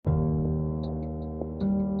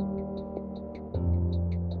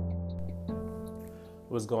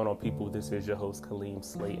What's going on, people? This is your host,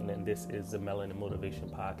 Kileem.slayton, and this is the Melanin Motivation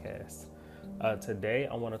Podcast. Today,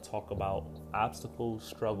 I want to talk about obstacles,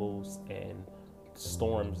 struggles, and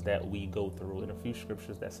storms that we go through, and a few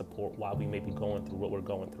scriptures that support why we may be going through what we're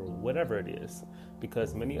going through, whatever it is.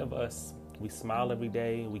 Because many of us, we smile every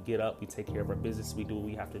day, we get up, we take care of our business, we do what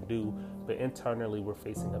we have to do, but internally we're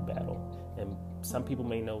facing a battle. And some people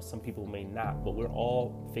may know, some people may not, but we're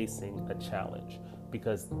all facing a challenge,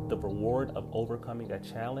 because the reward of overcoming a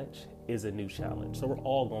challenge is a new challenge. So we're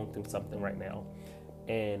all going through something right now.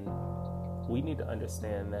 And we need to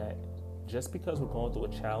understand that just because we're going through a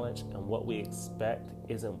challenge and what we expect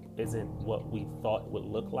isn't what we thought would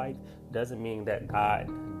look like, doesn't mean that God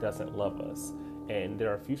doesn't love us. And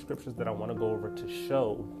there are a few scriptures that I want to go over to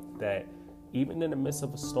show that even in the midst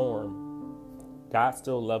of a storm, God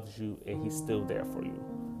still loves you and he's still there for you.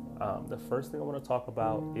 The first thing I want to talk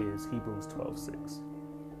about is Hebrews 12:6.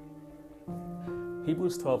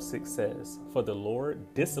 Hebrews 12:6 says, "For the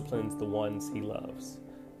Lord disciplines the ones he loves."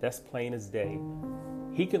 That's plain as day.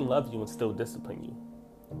 He can love you and still discipline you.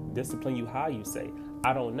 Discipline you how, you say?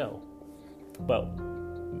 I don't know. But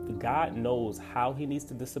God knows how he needs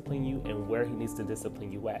to discipline you and where he needs to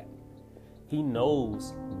discipline you at. He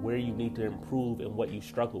knows where you need to improve and what you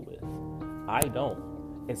struggle with. I don't.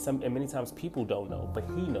 And many times people don't know, but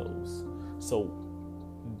he knows. So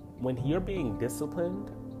when you're being disciplined,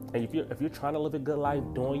 and if you're trying to live a good life,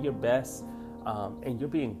 doing your best, and you're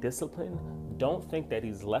being disciplined, don't think that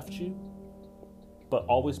he's left you, but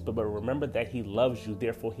remember that he loves you.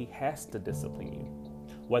 Therefore, he has to discipline you,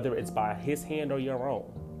 whether it's by his hand or your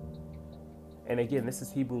own. And again, this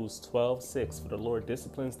is Hebrews 12:6. "For the Lord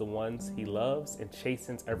disciplines the ones he loves and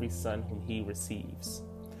chastens every son whom he receives."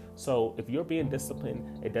 So if you're being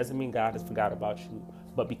disciplined, it doesn't mean God has forgot about you,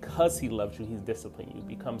 but because he loves you, he's disciplining you.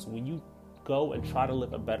 Because when you go and try to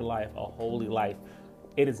live a better life, a holy life,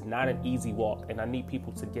 it is not an easy walk. And I need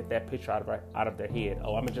people to get that picture out of their head.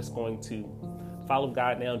 Oh, I'm just going to follow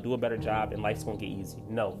God now, do a better job, and life's going to get easy.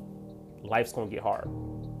 No, life's going to get hard.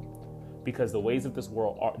 Because the ways of this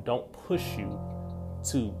world don't push you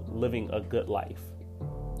to living a good life.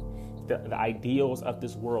 The ideals of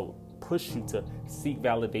this world push you to seek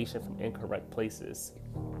validation from incorrect places,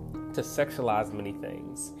 to sexualize many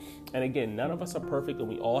things. And again, none of us are perfect, and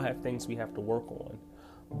we all have things we have to work on.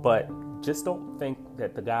 But just don't think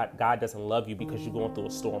that God doesn't love you because you're going through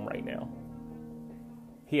a storm right now.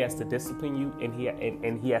 He has to discipline you,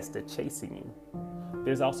 and he has to chasten you.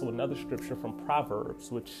 There's also another scripture from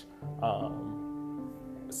Proverbs, which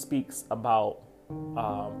speaks about,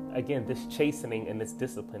 again, this chastening and this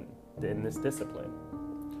discipline. And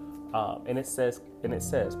it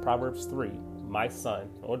says, Proverbs 3, "My son,"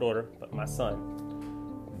 or daughter, but my son,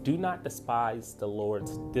 "do not despise the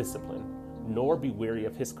Lord's discipline, nor be weary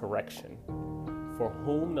of his correction. For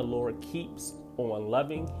whom the Lord keeps on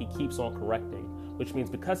loving, he keeps on correcting." Which means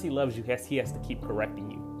because he loves you, he has to keep correcting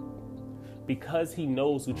you. Because he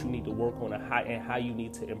knows what you need to work on and how you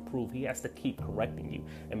need to improve, he has to keep correcting you.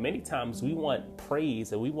 And many times we want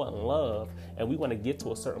praise and we want love and we want to get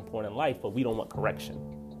to a certain point in life, but we don't want correction.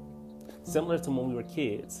 Similar to when we were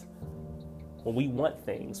kids, when we want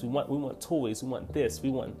things, we want toys, we want this,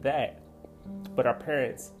 we want that. But our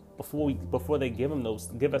parents, before they give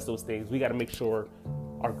us those things, we got to make sure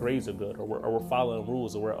our grades are good, or we're following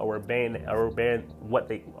rules, or we're obeying what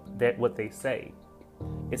they say.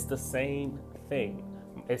 It's the same thing.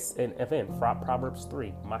 It's in Proverbs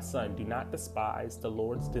 3, "My son, do not despise the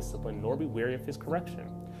Lord's discipline, nor be weary of his correction."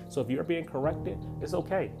 So if you're being corrected, it's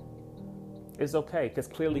okay. It's okay, because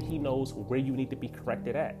clearly he knows where you need to be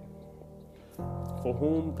corrected at. For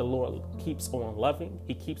whom the Lord keeps on loving,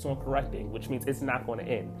 he keeps on correcting, which means it's not going to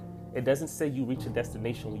end. It doesn't say you reach a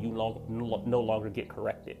destination when you no longer get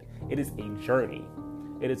corrected. It is a journey.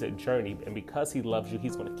 It is a journey. And because he loves you,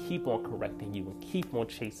 he's going to keep on correcting you and keep on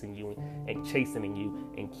chasing you and chastening you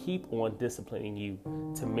and keep on disciplining you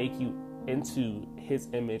to make you into his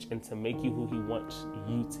image and to make you who he wants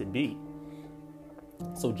you to be.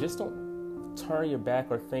 So just don't turn your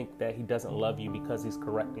back or think that he doesn't love you because he's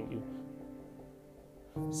correcting you.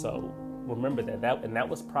 So remember that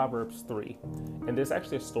was Proverbs 3. And there's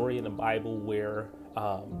actually a story in the Bible where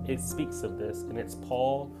it speaks of this, and it's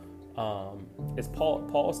Paul.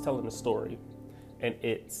 Paul's telling the story, and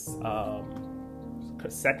it's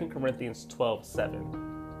 2 Corinthians 12:7.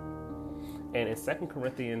 And in 2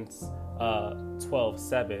 Corinthians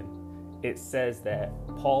 12:7, it says that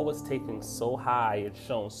Paul was taken so high and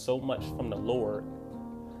shown so much from the Lord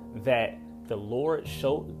that the Lord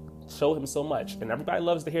showed him so much. And everybody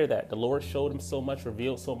loves to hear that. The Lord showed him so much,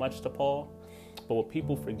 revealed so much to Paul, But what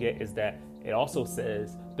people forget is that it also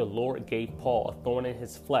says the Lord gave Paul a thorn in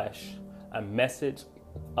his flesh, a message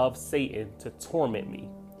of Satan to torment me.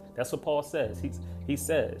 That's what Paul says. He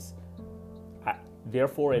says,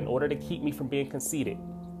 therefore, in order to keep me from being conceited,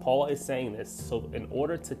 Paul is saying this. So in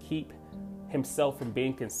order to keep himself from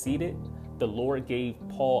being conceited, the Lord gave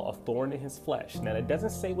Paul a thorn in his flesh. Now, it doesn't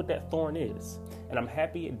say what that thorn is. And I'm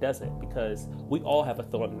happy it doesn't, because we all have a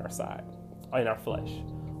thorn in our side, or in our flesh.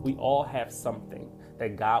 We all have something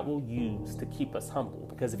that God will use to keep us humble.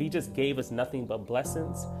 Because if he just gave us nothing but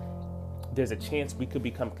blessings, there's a chance we could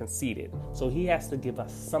become conceited. So he has to give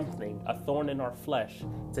us something, a thorn in our flesh,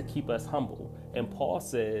 to keep us humble. And Paul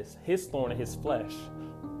says his thorn in his flesh,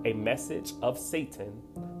 a message of Satan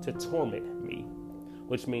to torment me,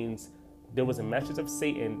 which means there was a message of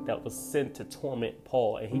Satan that was sent to torment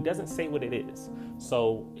Paul, and he doesn't say what it is.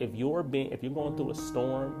 So if you're going through a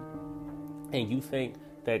storm and you think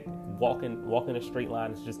that walking a straight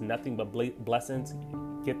line is just nothing but blessings,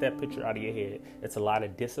 get that picture out of your head. It's a lot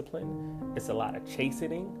of discipline, it's a lot of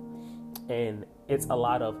chastening, and it's a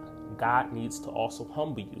lot of God needs to also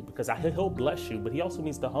humble you, because he'll bless you, but he also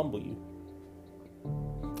needs to humble you.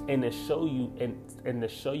 And to show you and to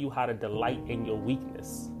show you how to delight in your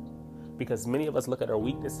weakness. Because many of us look at our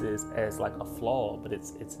weaknesses as like a flaw, but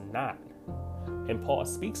it's not. And Paul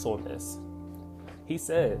speaks on this. He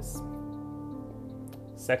says,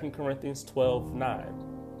 2 Corinthians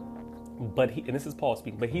 12:9. And this is Paul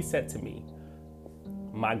speaking, but he said to me,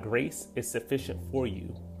 my grace is sufficient for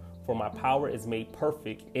you, for my power is made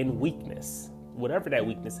perfect in weakness. Whatever that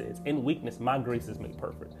weakness is, in weakness, my grace is made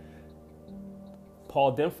perfect.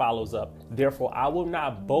 Paul then follows up, therefore I will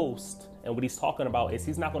not boast. And what he's talking about is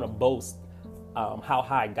he's not going to boast how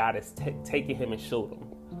high God has taken him and showed him,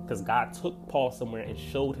 because God took Paul somewhere and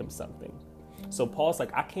showed him something. So Paul's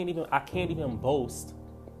like, I can't even boast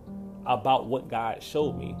about what God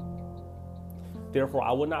showed me. Therefore,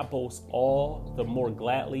 I will not boast all the more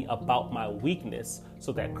gladly about my weakness,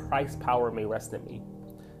 so that Christ's power may rest in me.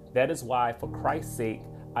 That is why, for Christ's sake,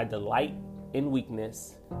 I delight in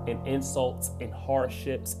weakness, in insults, in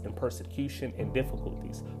hardships, in persecution, and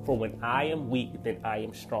difficulties. For when I am weak, then I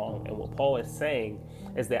am strong. And what Paul is saying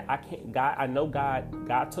is that I know God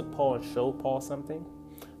took Paul and showed Paul something,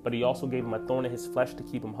 but he also gave him a thorn in his flesh to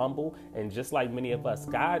keep him humble. And just like many of us,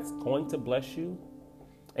 God's going to bless you,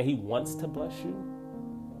 and he wants to bless you.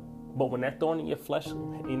 But when that thorn in your flesh,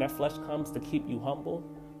 comes to keep you humble,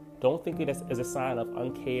 don't think it as a sign of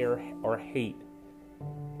uncare or hate,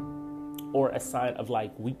 or a sign of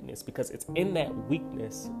like weakness, because it's in that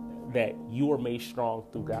weakness that you are made strong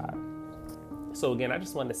through God. So again, I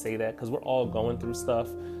just wanted to say that, because we're all going through stuff,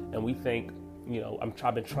 and we think,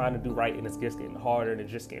 I've been trying to do right, and it's just getting harder, and it's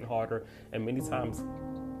just getting harder. And many times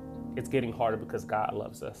it's getting harder because God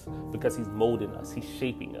loves us, because he's molding us, he's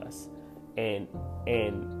shaping us. And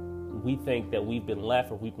we think that we've been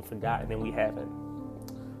left or we've been forgotten, and we haven't.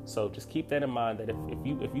 So just keep that in mind, that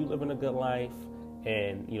if you live in a good life,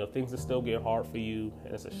 and things are still getting hard for you,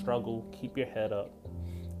 and it's a struggle, keep your head up,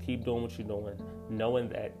 keep doing what you're doing, knowing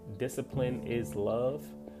that discipline is love,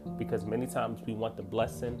 because many times we want the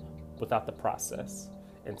blessing without the process.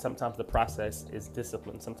 And sometimes the process is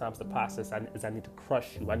discipline. Sometimes the process is I need to crush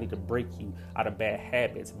you. I need to break you out of bad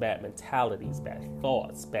habits, bad mentalities, bad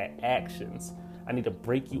thoughts, bad actions. I need to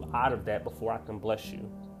break you out of that before I can bless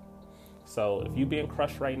you. So if you're being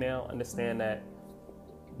crushed right now, understand that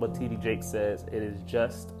what T.D. Jakes says, it is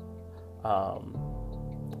just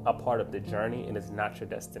a part of the journey, and it's not your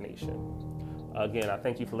destination. Again, I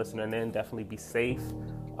thank you for listening in. Definitely be safe.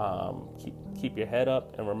 Keep your head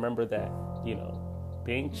up, and remember that,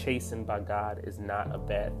 being chastened by God is not a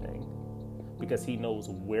bad thing, because he knows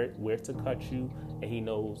where to cut you, and he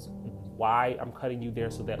knows why I'm cutting you there,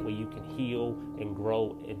 so that way you can heal and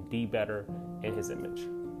grow and be better in his image.